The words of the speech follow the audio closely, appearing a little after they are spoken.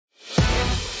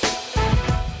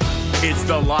It's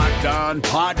the Locked On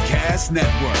Podcast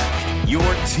Network, your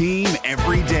team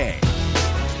every day.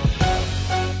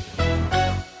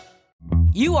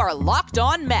 You are Locked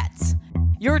On Mets,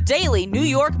 your daily New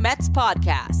York Mets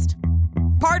podcast.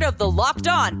 Part of the Locked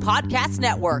On Podcast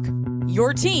Network,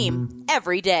 your team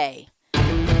every day.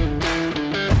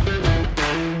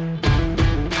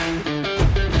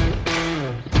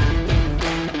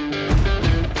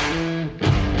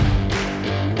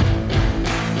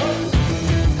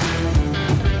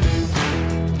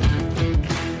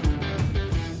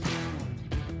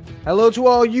 Hello to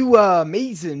all you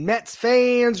amazing Mets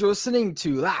fans. You're listening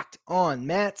to Locked On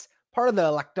Mets, part of the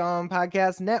Locked On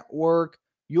Podcast Network,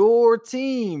 your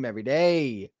team every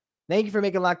day. Thank you for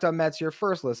making Locked On Mets your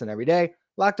first listen every day.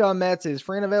 Locked On Mets is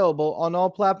free and available on all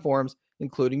platforms,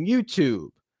 including YouTube.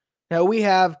 Now, we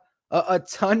have a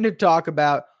ton to talk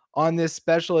about on this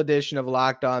special edition of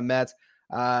Locked On Mets.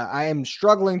 I am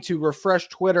struggling to refresh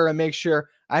Twitter and make sure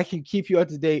I can keep you up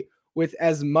to date with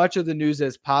as much of the news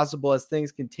as possible as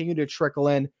things continue to trickle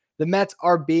in. The Mets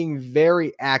are being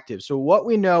very active. So what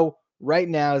we know right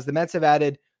now is the Mets have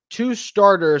added 2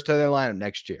 starters to their lineup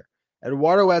next year,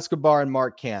 Eduardo Escobar and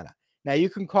Mark Canha. Now, you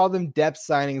can call them depth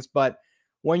signings, but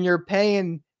when you're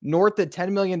paying north of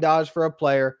 $10 million for a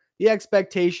player, the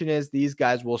expectation is these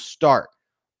guys will start.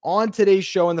 On today's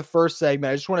show in the first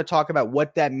segment, I just want to talk about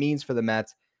what that means for the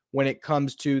Mets when it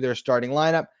comes to their starting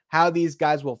lineup, how these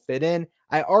guys will fit in.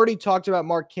 I already talked about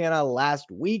Mark Canha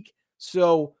last week,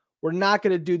 so we're not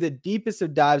going to do the deepest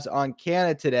of dives on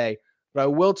Canha today, but I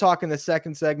will talk in the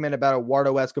second segment about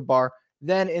Eduardo Escobar.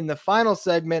 Then in the final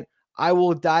segment, I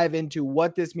will dive into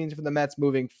what this means for the Mets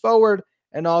moving forward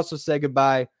and also say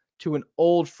goodbye to an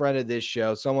old friend of this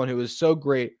show, someone who was so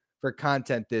great for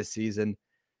content this season.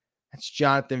 That's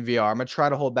Jonathan VR. I'm going to try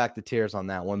to hold back the tears on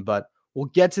that one, but we'll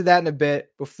get to that in a bit.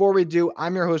 Before we do,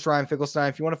 I'm your host, Ryan Finkelstein.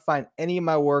 If you want to find any of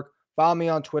my work, follow me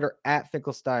on Twitter at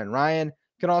FinkelsteinRyan. You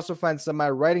can also find some of my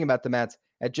writing about the Mets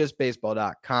at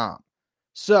justbaseball.com.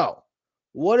 So,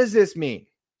 what does this mean?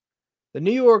 The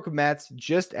New York Mets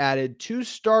just added 2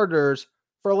 starters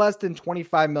for less than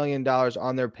 $25 million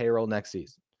on their payroll next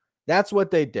season. That's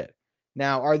what they did.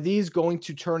 Now, are these going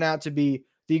to turn out to be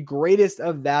the greatest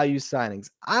of value signings?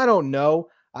 I don't know.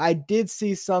 I did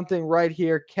see something right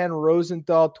here. Ken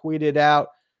Rosenthal tweeted out.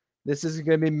 This isn't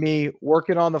going to be me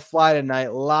working on the fly tonight.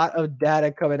 A lot of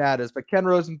data coming at us. But Ken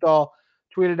Rosenthal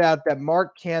tweeted out that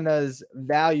Mark Canha's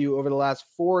value over the last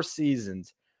 4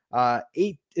 seasons,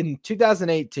 in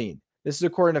 2018, this is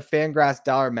according to Fangraphs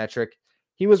Dollar Metric,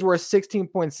 he was worth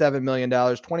 $16.7 million.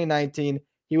 2019,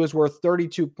 he was worth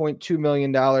 $32.2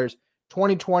 million.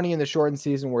 2020 in the shortened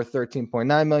season worth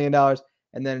 $13.9 million.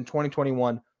 And then in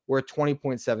 2021, worth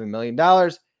 $20.7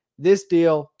 million. This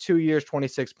deal, 2 years,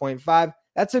 $26.5.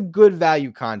 That's a good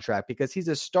value contract because he's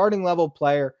a starting level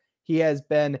player. He has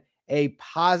been a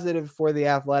positive for the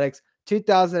Athletics.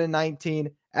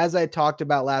 2019, as I talked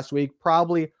about last week,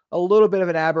 probably a little bit of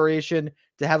an aberration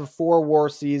to have a 4-WAR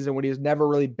season when he's never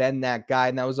really been that guy.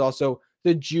 And that was also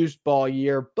the juice ball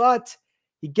year, but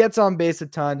he gets on base a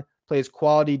ton, plays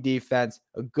quality defense,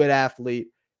 a good athlete.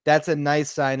 That's a nice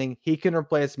signing. He can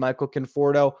replace Michael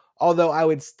Conforto, although I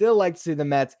would still like to see the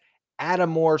Mets add a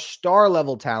more star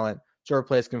level talent to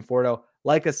replace Conforto,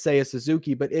 like a Seiya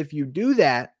Suzuki. But if you do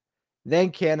that,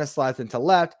 then Canha slides into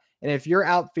left. And if your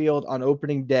outfield on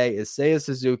opening day is Seiya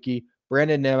Suzuki,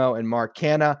 Brandon Nimmo, and Mark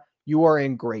Canha, you are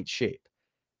in great shape.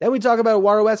 Then we talk about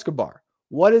Eduardo Escobar.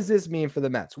 What does this mean for the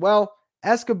Mets? Well,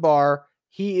 Escobar,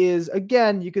 he is,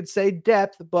 again, you could say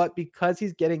depth, but because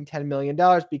he's getting $10 million,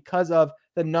 because of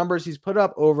the numbers he's put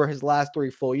up over his last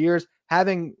 3 full years,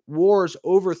 having WARs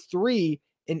over 3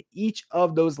 in each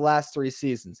of those last 3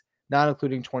 seasons, not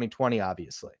including 2020,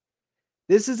 obviously.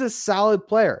 This is a solid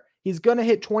player. He's going to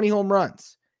hit 20 home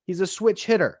runs. He's a switch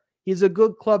hitter. He's a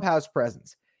good clubhouse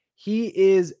presence. He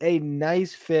is a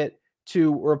nice fit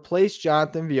to replace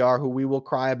Jonathan VR, who we will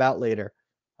cry about later.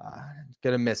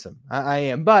 Going to miss him. I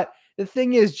am. But the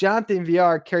thing is, Jonathan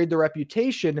VR carried the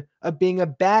reputation of being a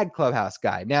bad clubhouse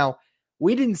guy. Now,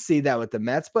 we didn't see that with the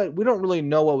Mets, but we don't really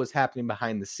know what was happening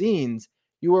behind the scenes.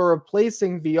 You are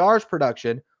replacing VR's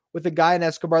production with a guy in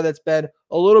Escobar that's been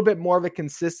a little bit more of a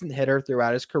consistent hitter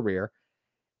throughout his career.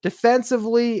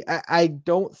 Defensively, I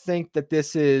don't think that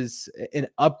this is an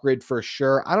upgrade for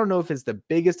sure. I don't know if it's the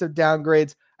biggest of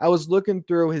downgrades. I was looking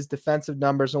through his defensive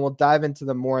numbers, and we'll dive into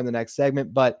them more in the next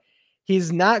segment, but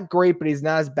he's not great, but he's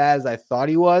not as bad as I thought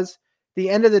he was. At the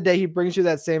end of the day, he brings you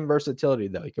that same versatility,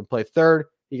 though. He can play third.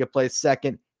 He can play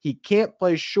second. He can't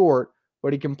play short,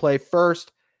 but he can play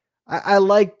first. I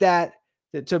like that,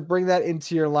 to bring that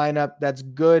into your lineup. That's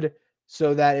good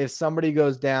so that if somebody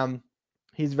goes down,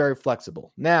 He's very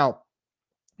flexible. Now,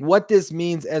 what this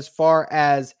means as far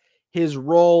as his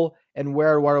role and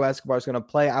where Eduardo Escobar is going to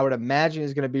play, I would imagine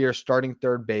he's going to be your starting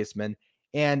third baseman.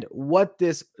 And what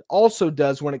this also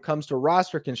does when it comes to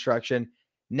roster construction,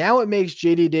 now it makes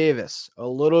JD Davis a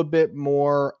little bit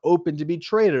more open to be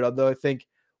traded, although I think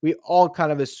we all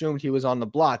kind of assumed he was on the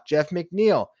block. Jeff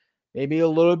McNeil, maybe a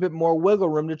little bit more wiggle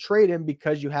room to trade him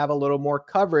because you have a little more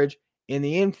coverage in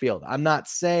the infield. I'm not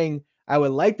saying I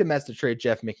would like the Mets to trade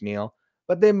Jeff McNeil,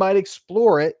 but they might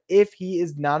explore it if he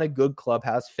is not a good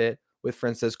clubhouse fit with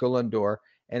Francisco Lindor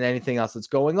and anything else that's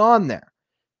going on there.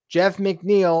 Jeff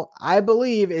McNeil, I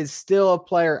believe, is still a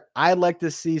player I'd like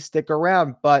to see stick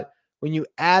around, but when you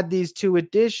add these two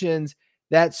additions,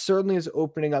 that certainly is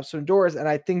opening up some doors, and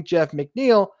I think Jeff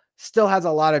McNeil still has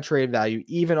a lot of trade value,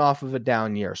 even off of a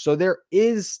down year. So there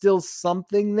is still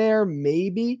something there,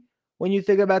 maybe, when you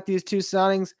think about these two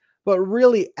signings, but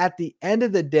really, at the end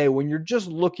of the day, when you're just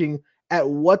looking at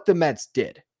what the Mets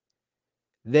did,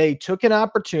 they took an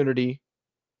opportunity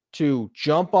to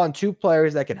jump on two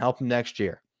players that can help them next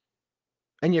year.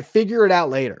 And you figure it out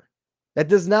later. That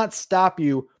does not stop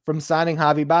you from signing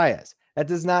Javi Baez. That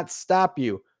does not stop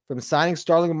you from signing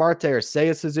Starling Marte or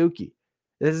Seiya Suzuki.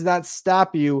 It does not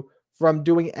stop you from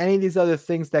doing any of these other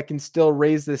things that can still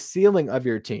raise the ceiling of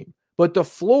your team. But the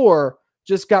floor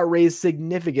just got raised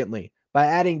significantly by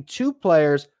adding two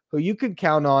players who you could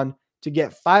count on to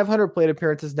get 500 plate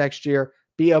appearances next year,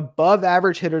 be above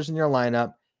average hitters in your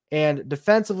lineup, and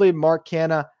defensively, Mark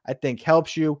Canha, I think,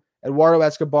 helps you. Eduardo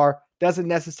Escobar doesn't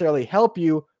necessarily help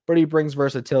you, but he brings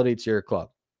versatility to your club.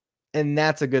 And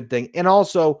that's a good thing. And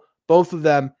also, both of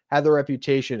them have the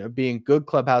reputation of being good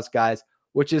clubhouse guys,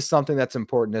 which is something that's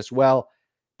important as well.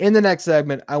 In the next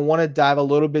segment, I want to dive a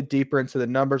little bit deeper into the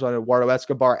numbers on Eduardo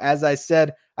Escobar. As I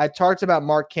said, I talked about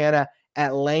Mark Canha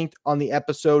at length on the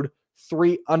episode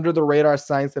 3 under the radar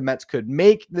signings the Mets could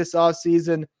make this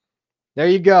offseason. There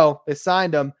you go. They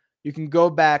signed him. You can go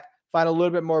back, find a little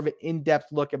bit more of an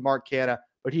in-depth look at Mark Canha,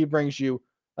 but he brings you,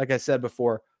 like I said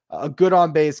before, a good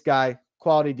on-base guy,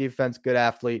 quality defense, good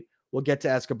athlete. We'll get to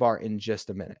Escobar in just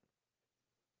a minute.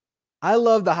 I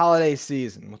love the holiday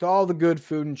season with all the good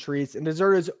food and treats, and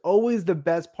dessert is always the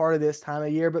best part of this time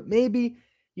of year, but maybe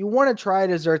you want to try a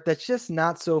dessert that's just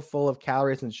not so full of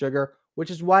calories and sugar, which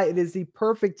is why it is the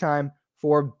perfect time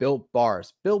for Built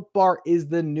Bars. Built Bar is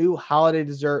the new holiday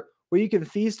dessert where you can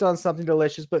feast on something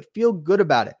delicious but feel good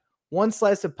about it. One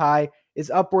slice of pie is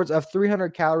upwards of 300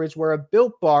 calories, where a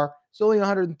Built Bar is only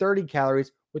 130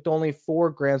 calories with only 4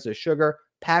 grams of sugar,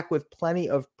 packed with plenty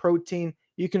of protein.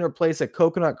 You can replace a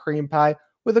coconut cream pie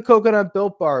with a coconut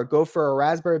Built Bar. Go for a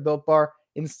raspberry Built Bar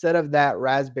instead of that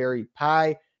raspberry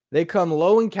pie. They come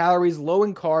low in calories, low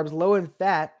in carbs, low in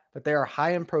fat, but they are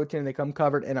high in protein. They come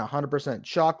covered in 100%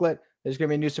 chocolate. There's going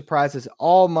to be new surprises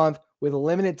all month with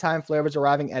limited time flavors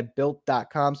arriving at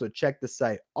Built.com. So check the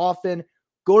site often.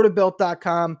 Go to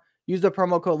Built.com, use the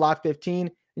promo code LOCK15,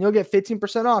 and you'll get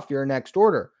 15% off your next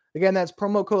order. Again, that's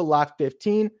promo code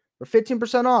LOCK15 for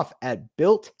 15% off at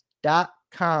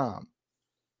Built.com.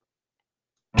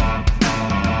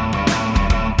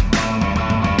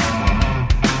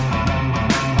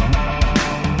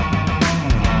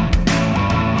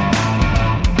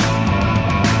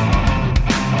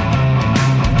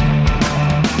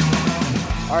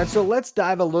 All right, so let's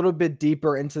dive a little bit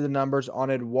deeper into the numbers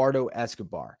on Eduardo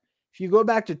Escobar. If you go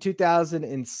back to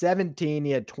 2017,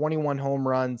 he had 21 home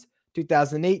runs.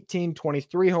 2018,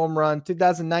 23 home runs.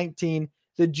 2019,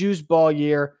 the juice ball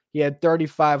year, he had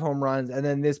 35 home runs. And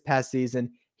then this past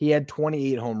season, he had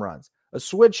 28 home runs. A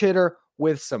switch hitter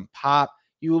with some pop.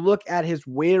 You look at his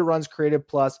weighted runs created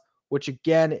plus, which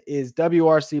again is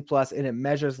WRC plus, and it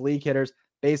measures league hitters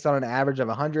based on an average of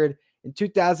 100. In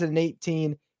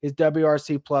 2018, his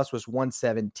WRC plus was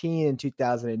 117. In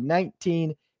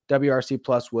 2019, WRC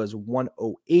plus was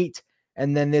 108.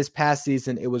 And then this past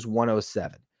season, it was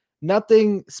 107.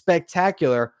 Nothing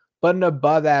spectacular, but an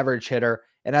above average hitter.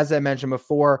 And as I mentioned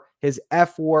before, his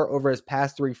F4 over his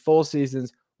past 3 full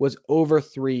seasons was over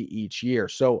 3 each year.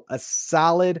 So a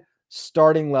solid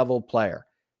starting level player.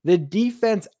 The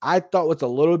defense I thought was a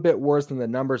little bit worse than the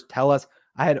numbers tell us.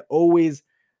 I had always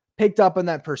picked up on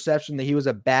that perception that he was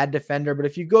a bad defender. But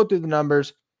if you go through the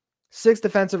numbers,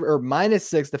 minus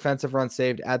 6 defensive runs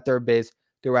saved at third base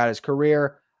throughout his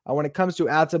career. When it comes to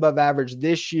outs above average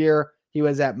this year, he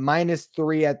was at minus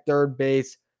 3 at third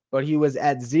base, but he was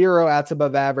at 0 outs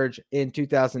above average in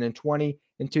 2020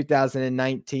 and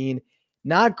 2019.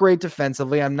 Not great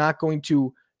defensively. I'm not going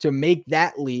to make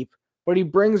that leap, but he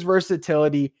brings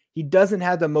versatility. He doesn't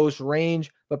have the most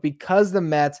range, but because the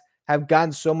Mets have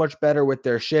gotten so much better with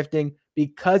their shifting,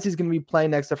 because he's going to be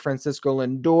playing next to Francisco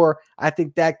Lindor. I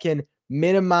think that can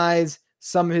minimize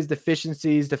some of his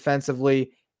deficiencies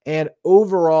defensively. And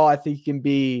overall, I think he can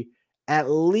be at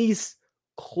least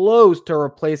close to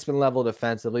replacement level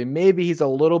defensively. Maybe he's a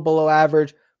little below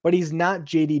average, but he's not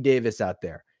JD Davis out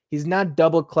there. He's not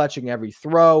double clutching every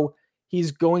throw.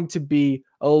 He's going to be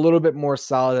a little bit more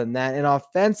solid than that. And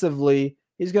offensively,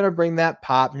 he's going to bring that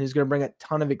pop and he's going to bring a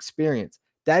ton of experience.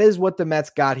 That is what the Mets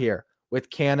got here with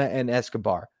Canha and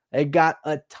Escobar. They got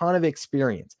a ton of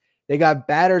experience. They got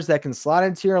batters that can slot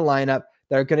into your lineup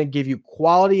that are going to give you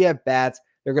quality at bats.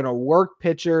 They're going to work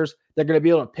pitchers. They're going to be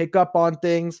able to pick up on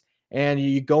things. And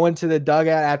you go into the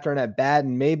dugout after an at bat,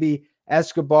 and maybe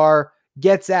Escobar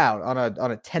gets out on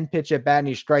a 10-pitch at bat and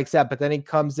he strikes out, but then he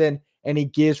comes in and he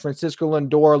gives Francisco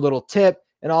Lindor a little tip,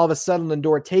 and all of a sudden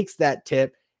Lindor takes that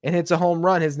tip and hits a home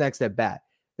run his next at bat.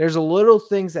 There's a little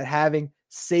things that having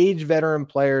sage veteran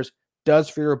players does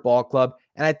for your ball club,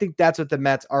 and I think that's what the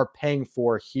Mets are paying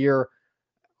for here.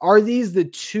 Are these the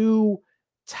two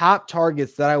top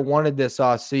targets that I wanted this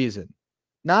offseason?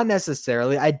 Not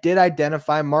necessarily. I did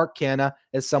identify Mark Canha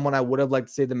as someone I would have liked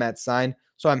to see the Mets sign,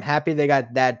 so I'm happy they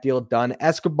got that deal done.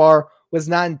 Escobar was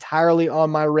not entirely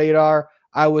on my radar.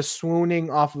 I was swooning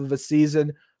off of a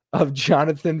season of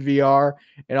Jonathan VR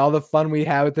and all the fun we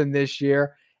had with him this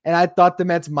year, and I thought the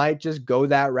Mets might just go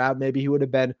that route. Maybe he would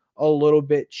have been a little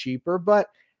bit cheaper, but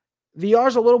VR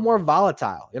is a little more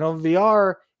volatile.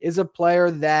 VR is a player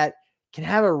that can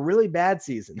have a really bad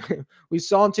season. We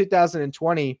saw in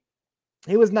 2020,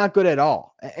 he was not good at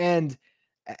all. And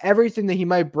everything that he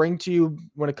might bring to you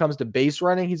when it comes to base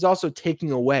running, he's also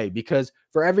taking away, because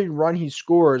for every run he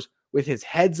scores with his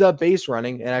heads up base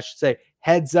running, and I should say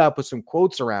heads up with some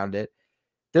quotes around it,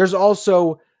 there's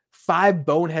also 5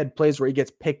 bonehead plays where he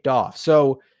gets picked off.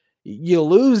 So you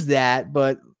lose that,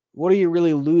 but what are you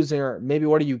really losing, or maybe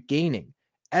what are you gaining?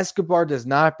 Escobar does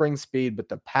not bring speed, but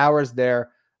the power is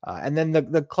there. And then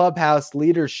the clubhouse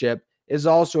leadership is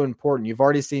also important. You've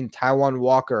already seen Taijuan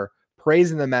Walker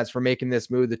praising the Mets for making this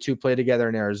move. The two play together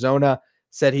in Arizona,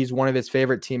 said he's one of his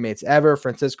favorite teammates ever.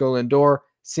 Francisco Lindor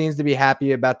seems to be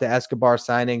happy about the Escobar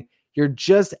signing. You're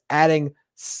just adding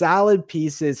solid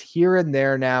pieces here and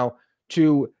there now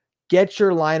to get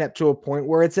your lineup to a point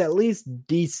where it's at least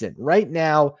decent. Right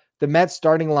now, the Mets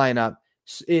starting lineup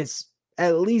is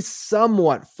at least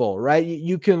somewhat full, right?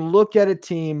 You can look at a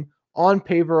team on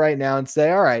paper right now and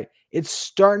say, all right, it's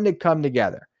starting to come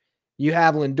together. You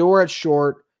have Lindor at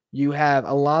short. You have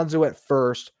Alonso at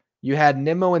first. You had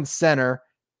Nimmo in center.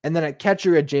 And then at catcher,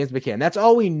 you had James McCann. That's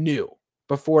all we knew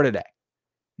before today.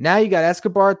 Now you got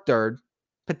Escobar at third,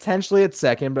 potentially at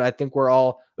second, but I think we're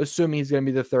all assuming he's going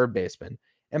to be the third baseman.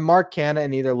 And Mark Canha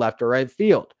in either left or right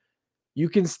field. You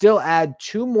can still add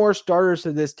 2 more starters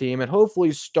to this team and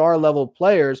hopefully star-level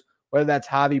players, whether that's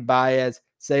Javi Baez,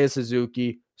 Seiya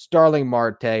Suzuki, Starling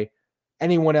Marte,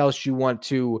 anyone else you want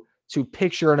to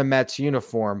picture in a Mets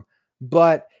uniform.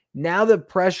 But now the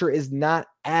pressure is not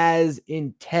as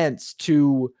intense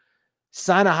to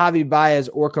sign a Javi Baez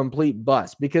or complete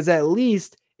bust, because at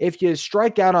least if you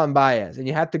strike out on Baez and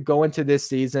you have to go into this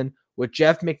season with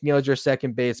Jeff McNeil as your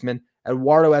second baseman,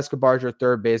 Eduardo Escobar as your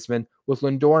third baseman, with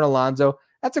Lindor and Alonso,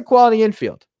 that's a quality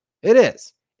infield. It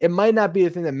is. It might not be the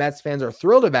thing that Mets fans are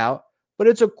thrilled about, but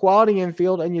it's a quality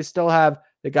infield, and you still have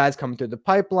the guys coming through the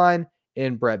pipeline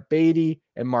in Brett Beatty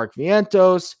and Mark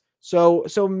Vientos.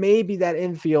 So maybe that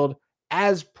infield,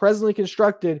 as presently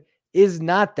constructed, is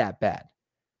not that bad.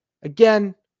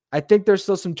 Again, I think there's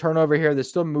still some turnover here. There's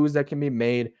still moves that can be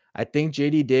made. I think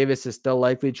JD Davis is still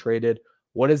likely traded.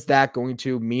 What is that going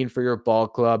to mean for your ball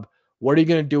club? What are you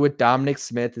going to do with Dominic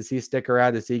Smith? Does he stick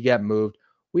around? Does he get moved?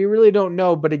 We really don't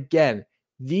know. But again,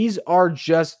 these are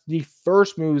just the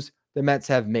first moves the Mets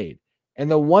have made. And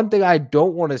the one thing I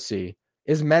don't want to see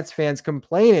is Mets fans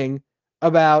complaining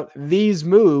about these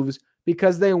moves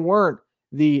because they weren't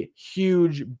the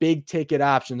huge big ticket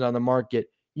options on the market.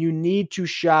 You need to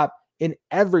shop in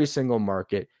every single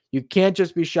market. You can't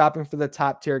just be shopping for the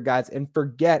top tier guys and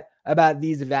forget about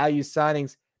these value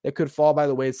signings that could fall by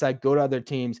the wayside, go to other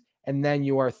teams, and then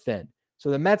you are thin. So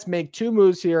the Mets make 2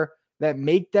 moves here that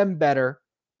make them better,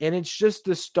 and it's just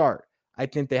the start. I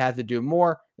think they have to do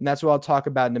more, and that's what I'll talk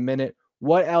about in a minute.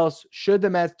 What else should the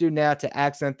Mets do now to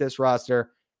accent this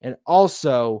roster? And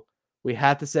also, we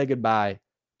have to say goodbye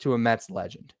to a Mets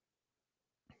legend.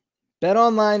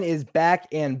 BetOnline is back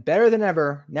and better than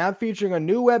ever, now featuring a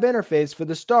new web interface for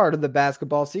the start of the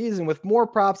basketball season with more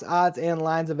props, odds, and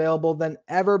lines available than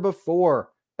ever before.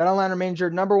 BetOnline remains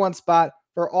your number one spot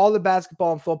for all the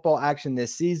basketball and football action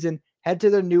this season. Head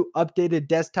to their new updated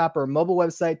desktop or mobile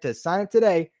website to sign up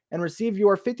today and receive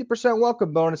your 50%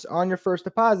 welcome bonus on your first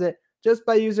deposit just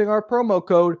by using our promo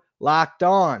code Locked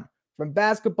On. From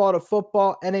basketball to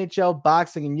football, NHL,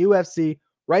 boxing, and UFC,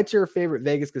 right to your favorite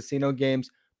Vegas casino games.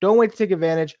 Don't wait to take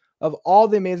advantage of all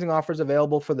the amazing offers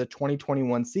available for the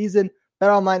 2021 season.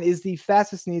 BetOnline is the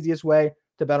fastest and easiest way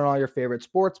to bet on all your favorite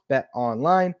sports. Bet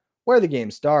online, where the game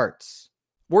starts.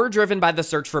 We're driven by the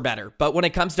search for better, but when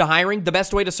it comes to hiring, the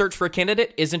best way to search for a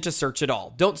candidate isn't to search at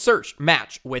all. Don't search,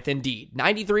 match with Indeed.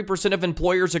 93% of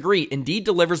employers agree Indeed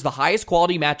delivers the highest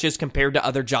quality matches compared to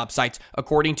other job sites,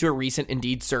 according to a recent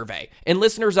Indeed survey. And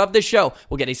listeners of this show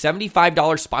will get a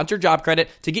 $75 sponsored job credit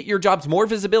to get your jobs more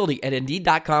visibility at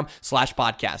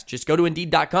Indeed.com/podcast. Just go to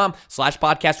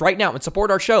Indeed.com/podcast right now and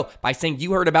support our show by saying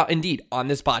you heard about Indeed on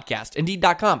this podcast.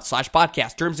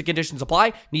 Indeed.com/podcast. Terms and conditions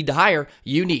apply. Need to hire?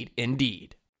 You need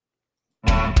Indeed.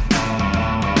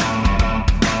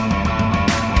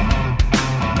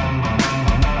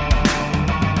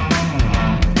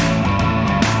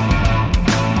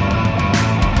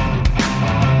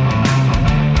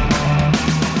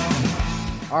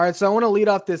 All right, so I want to lead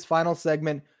off this final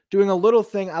segment doing a little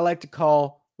thing I like to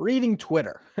call reading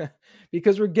Twitter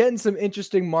because we're getting some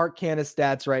interesting Mark Canha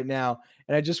stats right now,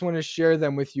 and I just want to share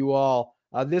them with you all.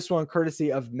 This one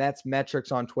courtesy of Mets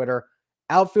Metrics on Twitter.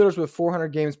 Outfielders with 400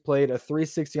 games played, a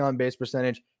 .360 on base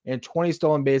percentage, and 20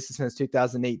 stolen bases since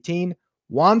 2018.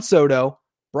 Juan Soto,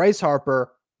 Bryce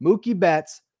Harper, Mookie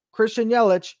Betts, Christian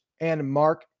Yelich, and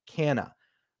Mark Canha.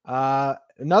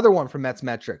 Another one from Mets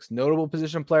Metrics. Notable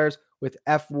position players with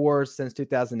F-WARs since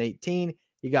 2018.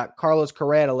 You got Carlos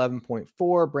Correa at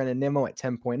 11.4, Brandon Nimmo at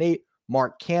 10.8,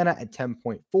 Mark Canha at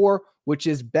 10.4, which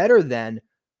is better than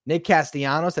Nick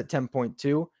Castellanos at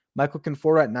 10.2, Michael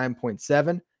Conforto at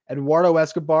 9.7, Eduardo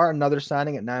Escobar, another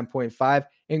signing at 9.5,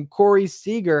 and Corey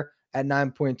Seager at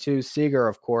 9.2. Seager,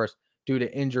 of course, due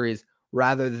to injuries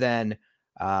rather than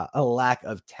a lack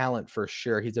of talent for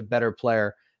sure. He's a better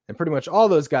player than pretty much all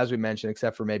those guys we mentioned,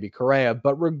 except for maybe Correa.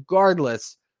 But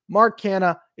regardless, Mark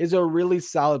Canha is a really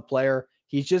solid player.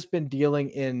 He's just been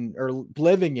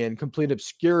living in complete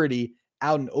obscurity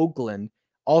out in Oakland,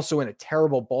 also in a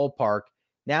terrible ballpark.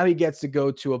 Now he gets to go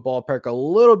to a ballpark a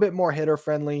little bit more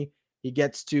hitter-friendly. He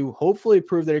gets to hopefully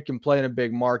prove that he can play in a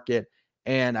big market,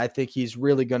 and I think he's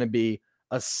really going to be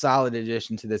a solid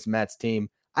addition to this Mets team.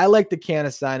 I like the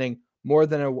Canha signing more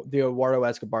than the Eduardo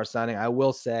Escobar signing. I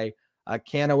will say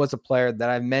Canha was a player that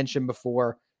I've mentioned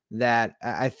before that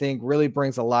I think really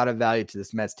brings a lot of value to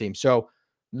this Mets team. So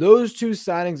those two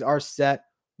signings are set.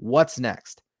 What's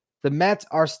next? The Mets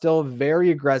are still very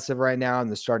aggressive right now in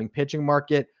the starting pitching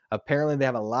market. Apparently, they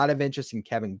have a lot of interest in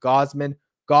Kevin Gausman.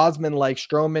 Gausman, like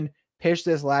Stroman, pitched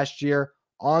this last year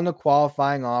on the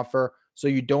qualifying offer, so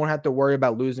you don't have to worry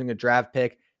about losing a draft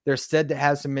pick. They're said to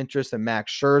have some interest in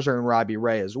Max Scherzer and Robbie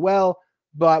Ray as well,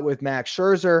 but with Max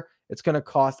Scherzer, it's going to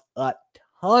cost a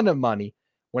ton of money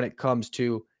when it comes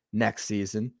to next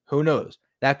season. Who knows?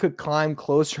 That could climb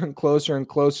closer and closer and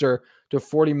closer to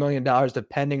 $40 million,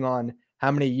 depending on how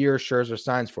many years Scherzer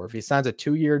signs for. If he signs a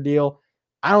 2-year deal,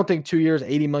 I don't think 2 years,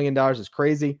 $80 million is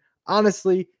crazy.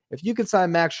 Honestly, if you could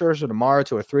sign Max Scherzer tomorrow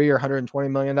to a 3-year, $120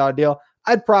 million deal,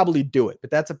 I'd probably do it.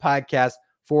 But that's a podcast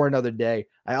for another day.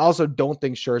 I also don't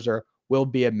think Scherzer will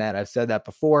be a Met. I've said that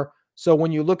before. So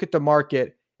when you look at the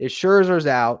market, if Scherzer's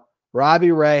out,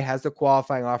 Robbie Ray has the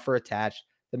qualifying offer attached.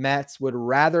 The Mets would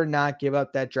rather not give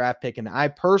up that draft pick. And I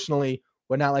personally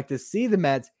would not like to see the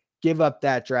Mets give up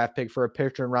that draft pick for a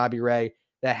pitcher in Robbie Ray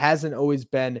that hasn't always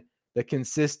been the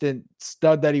consistent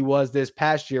stud that he was this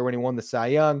past year when he won the Cy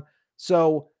Young.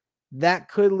 So that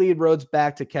could lead roads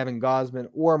back to Kevin Gausman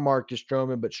or Marcus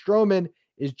Stroman, but Stroman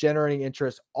is generating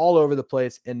interest all over the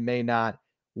place and may not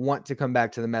want to come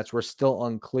back to the Mets. We're still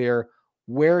unclear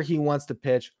where he wants to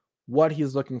pitch, what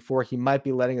he's looking for. He might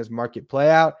be letting his market play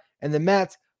out, and the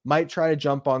Mets might try to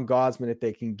jump on Gausman if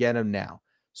they can get him now.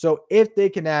 So if they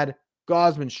can add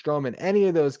Gausman, Stroman, any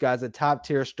of those guys, a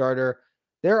top-tier starter,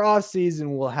 their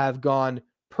offseason will have gone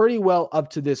pretty well up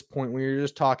to this point when you're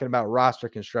just talking about roster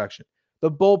construction.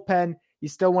 The bullpen, you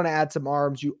still want to add some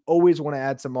arms. You always want to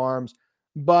add some arms,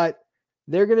 but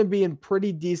they're going to be in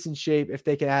pretty decent shape if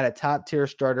they can add a top-tier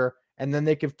starter, and then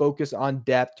they can focus on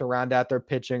depth to round out their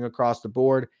pitching across the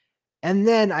board. And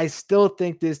then I still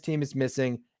think this team is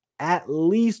missing at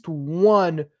least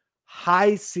one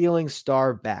high-ceiling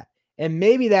star bat, and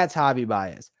maybe that's Javi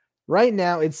Baez. Right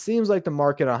now, it seems like the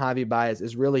market on Javi Baez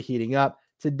is really heating up.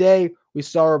 Today, we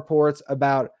saw reports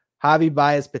about Javi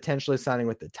Baez potentially signing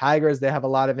with the Tigers. They have a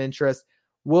lot of interest.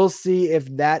 We'll see if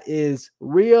that is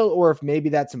real or if maybe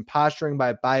that's some posturing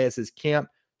by Baez's camp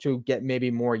to get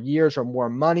maybe more years or more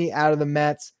money out of the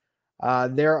Mets.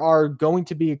 There are going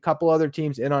to be a couple other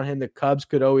teams in on him. The Cubs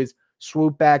could always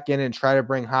swoop back in and try to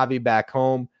bring Javi back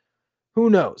home. Who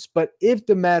knows? But if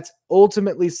the Mets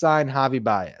ultimately sign Javi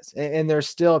Baez, and there's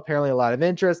still apparently a lot of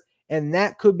interest, and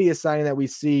that could be a signing that we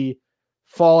see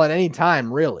fall at any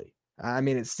time, really. I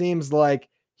mean, it seems like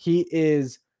he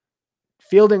is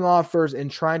fielding offers and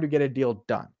trying to get a deal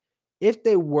done. If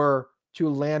they were to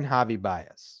land Javi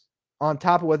Baez on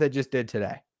top of what they just did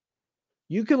today,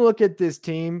 you can look at this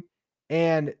team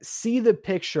and see the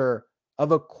picture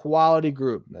of a quality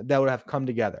group that would have come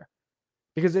together.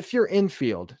 Because if your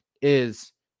infield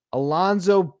is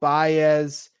Alonso,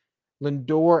 Baez,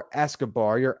 Lindor,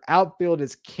 Escobar, your outfield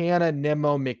is Canha,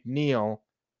 Nimmo, McNeil,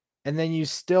 and then you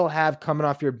still have coming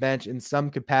off your bench in some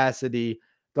capacity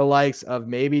the likes of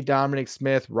maybe Dominic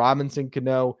Smith, Robinson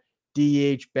Cano,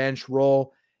 DH bench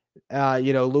role,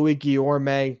 Louis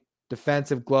Guillorme,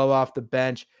 defensive glove off the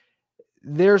bench.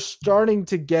 They're starting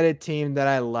to get a team that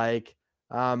I like.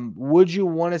 Would you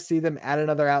want to see them add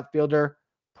another outfielder?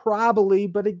 Probably,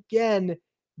 but again,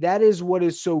 that is what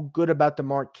is so good about the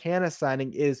Mark Canha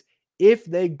signing is if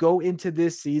they go into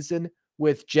this season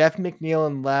with Jeff McNeil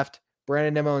in left,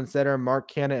 Brandon Nimmo in center,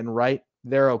 Mark Canha in right,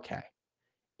 they're okay.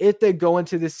 If they go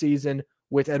into this season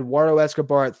with Eduardo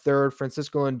Escobar at third,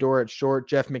 Francisco Lindor at short,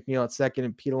 Jeff McNeil at second,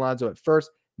 and Pete Alonso at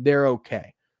first, they're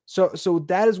okay. So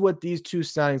that is what these two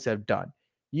signings have done.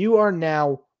 You are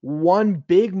now one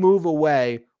big move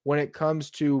away when it comes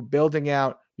to building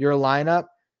out your lineup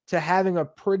to having a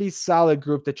pretty solid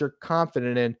group that you're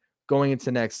confident in going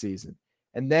into next season.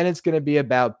 And then it's going to be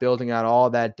about building out all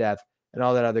that depth and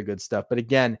all that other good stuff. But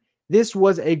again, this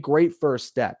was a great first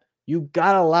step. You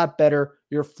got a lot better.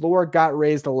 Your floor got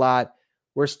raised a lot.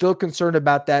 We're still concerned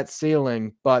about that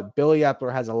ceiling, but Billy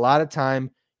Epler has a lot of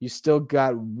time. You still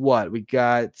got what? We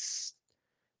got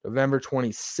November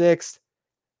 26th,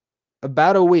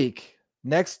 about a week.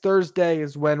 Next Thursday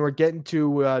is when we're getting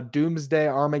to Doomsday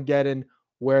Armageddon,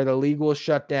 where the league will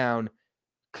shut down.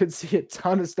 Could see a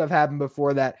ton of stuff happen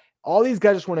before that. All these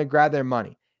guys just want to grab their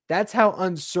money. That's how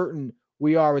uncertain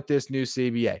we are with this new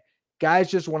CBA.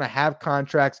 Guys just want to have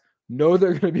contracts, know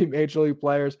they're going to be major league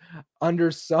players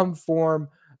under some form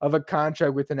of a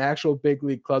contract with an actual big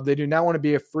league club. They do not want to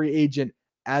be a free agent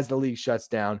as the league shuts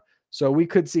down. So we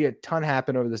could see a ton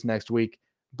happen over this next week.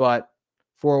 But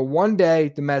for one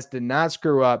day, the Mets did not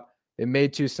screw up. They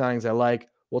made two signings I like.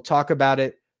 We'll talk about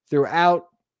it throughout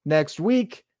next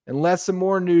week. Unless some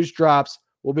more news drops,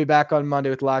 we'll be back on Monday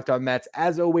with Locked On Mets.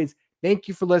 As always, thank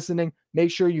you for listening.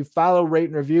 Make sure you follow, rate,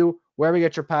 and review wherever you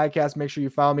get your podcast. Make sure you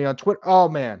follow me on Twitter. Oh,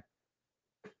 man.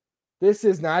 This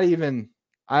is not even,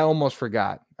 I almost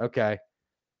forgot. Okay.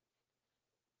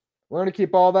 We're going to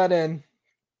keep all that in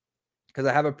because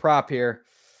I have a prop here.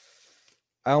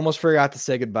 I almost forgot to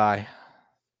say goodbye.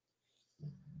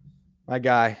 My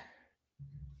guy,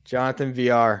 Jonathan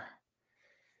VR.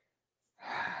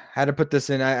 Had to put this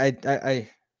in. I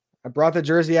brought the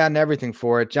jersey out and everything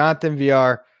for it. Jonathan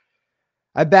VR.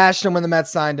 I bashed him when the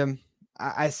Mets signed him.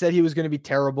 I said he was going to be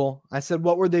terrible. I said,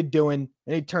 what were they doing?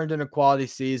 And he turned in a quality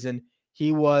season.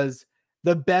 He was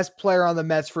the best player on the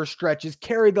Mets for stretches,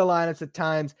 carried the lineups at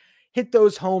times, hit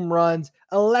those home runs,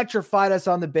 electrified us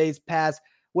on the base pass,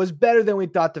 was better than we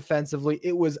thought defensively.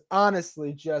 It was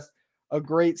honestly just a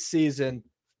great season.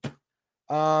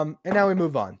 And now we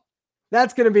move on.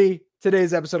 That's going to be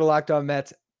today's episode of Locked On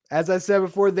Mets. As I said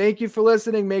before, thank you for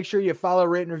listening. Make sure you follow,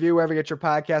 rate, and review wherever you get your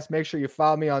podcast. Make sure you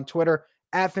follow me on Twitter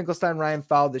at Finkelstein Ryan.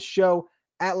 Follow the show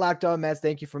at Locked On Mets.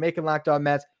 Thank you for making Locked On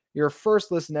Mets your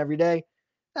first listen every day.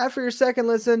 After your second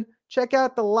listen, check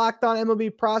out the Locked On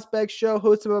MLB Prospects show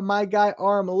hosted by my guy,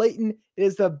 RM Layton. It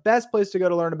is the best place to go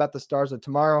to learn about the stars of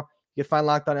tomorrow. You can find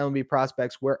Locked On MLB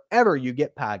Prospects wherever you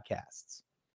get podcasts.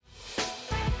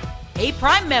 Hey,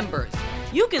 Prime members,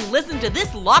 you can listen to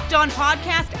this Locked On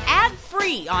podcast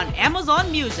ad-free on Amazon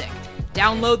Music.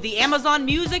 Download the Amazon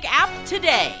Music app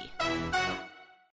today.